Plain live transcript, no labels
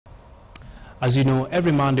As you know,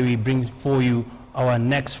 every Monday we bring for you our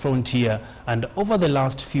next frontier, and over the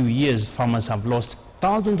last few years farmers have lost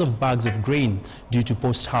thousands of bags of grain due to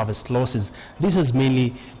post-harvest losses. This has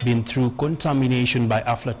mainly been through contamination by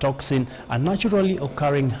aflatoxin, a naturally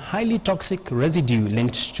occurring highly toxic residue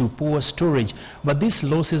linked to poor storage. But these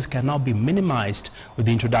losses can now be minimized with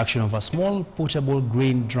the introduction of a small portable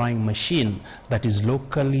grain drying machine that is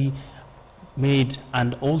locally made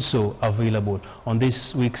and also available. On this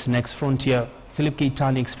week's Next Frontier, Philip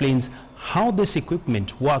Keitani explains how this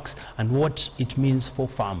equipment works and what it means for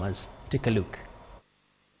farmers. Take a look.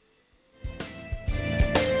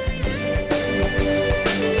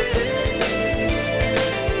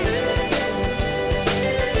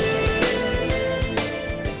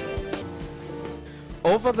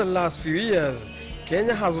 Over the last few years,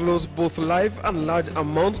 Kenya has lost both live and large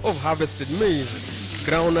amounts of harvested maize,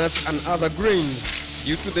 groundnuts and other grains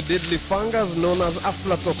due to the deadly fungus known as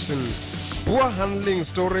aflatoxin. Poor handling,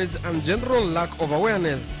 storage and general lack of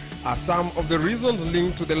awareness are some of the reasons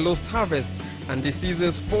linked to the lost harvest and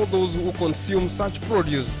diseases for those who consume such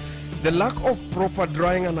produce. The lack of proper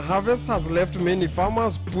drying and harvest has left many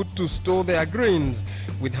farmers put to store their grains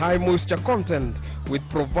with high moisture content, which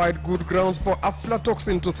provide good grounds for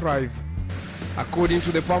aflatoxin to thrive. According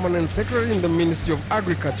to the Permanent Secretary in the Ministry of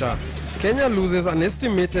Agriculture, Kenya loses an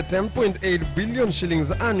estimated 10.8 billion shillings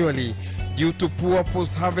annually due to poor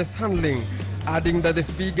post-harvest handling, adding that the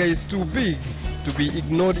figure is too big to be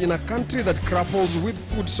ignored in a country that grapples with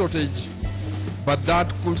food shortage. But that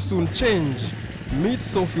could soon change. Meet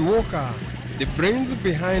Sophie Walker, the brains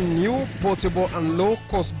behind new, portable and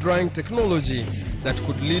low-cost drying technology that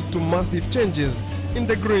could lead to massive changes in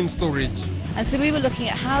the grain storage. And so we were looking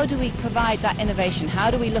at how do we provide that innovation,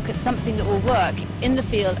 how do we look at something that will work in the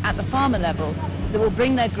field at the farmer level, that will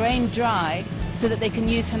bring their grain dry so that they can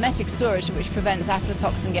use hermetic storage, which prevents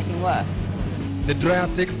aflatoxin getting worse. The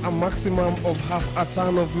dryer takes a maximum of half a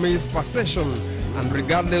ton of maize per session, and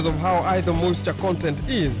regardless of how high the moisture content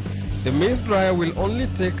is, the maize dryer will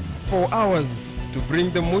only take 4 hours to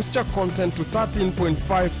bring the moisture content to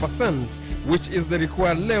 13.5%, which is the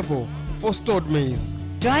required level for stored maize.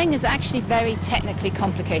 Drying is actually very technically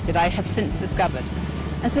complicated, I have since discovered.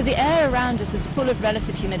 And so the air around us is full of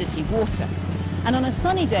relative humidity, water. And on a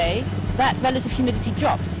sunny day, that relative humidity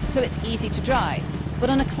drops, so it's easy to dry. But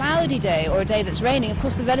on a cloudy day or a day that's raining, of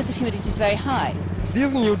course the relative humidity is very high.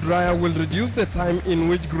 This new dryer will reduce the time in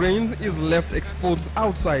which grains is left exposed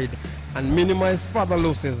outside and minimize further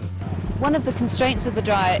losses. One of the constraints of the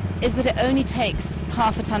dryer is that it only takes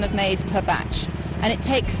half a ton of maize per batch. And it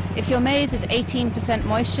takes, if your maize is 18%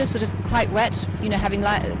 moisture, sort of quite wet, having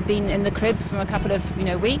been in the crib for a couple of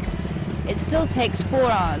weeks, it still takes 4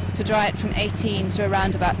 hours to dry it from 18 to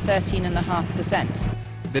around about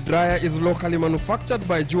 13.5%. The dryer is locally manufactured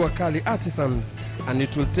by Juakali artisans, and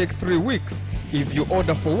it will take 3 weeks if you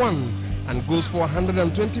order for one, and goes for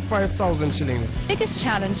 125,000 shillings. The biggest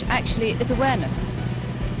challenge actually is awareness,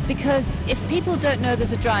 because if people don't know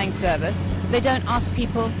there's a drying service, they don't ask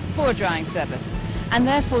people for a drying service, and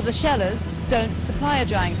therefore the shellers don't supply a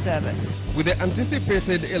drying service. With the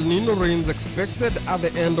anticipated El Nino rains expected at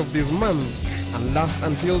the end of this month and last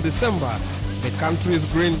until December, the country's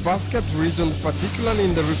grain basket region, particularly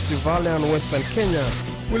in the Rift Valley and Western Kenya,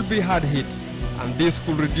 will be hard hit, and this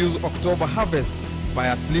could reduce October harvest by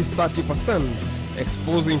at least 30%,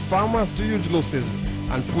 exposing farmers to huge losses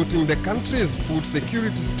and putting the country's food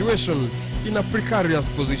security situation in a precarious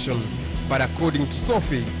position. But according to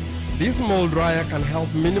Sophie, this small dryer can help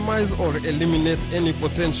minimize or eliminate any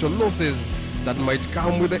potential losses that might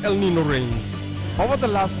come with the El Nino rains. Over the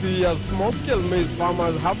last few years, small-scale maize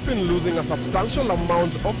farmers have been losing a substantial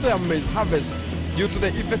amount of their maize harvest due to the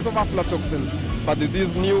effects of aflatoxin. But with this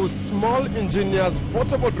new, small, ingenious,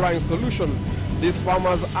 portable drying solution, these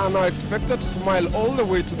farmers are now expected to smile all the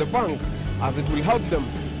way to the bank, as it will help them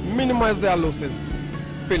minimize their losses.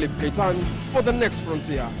 Philip Keitani for the Next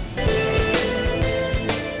Frontier.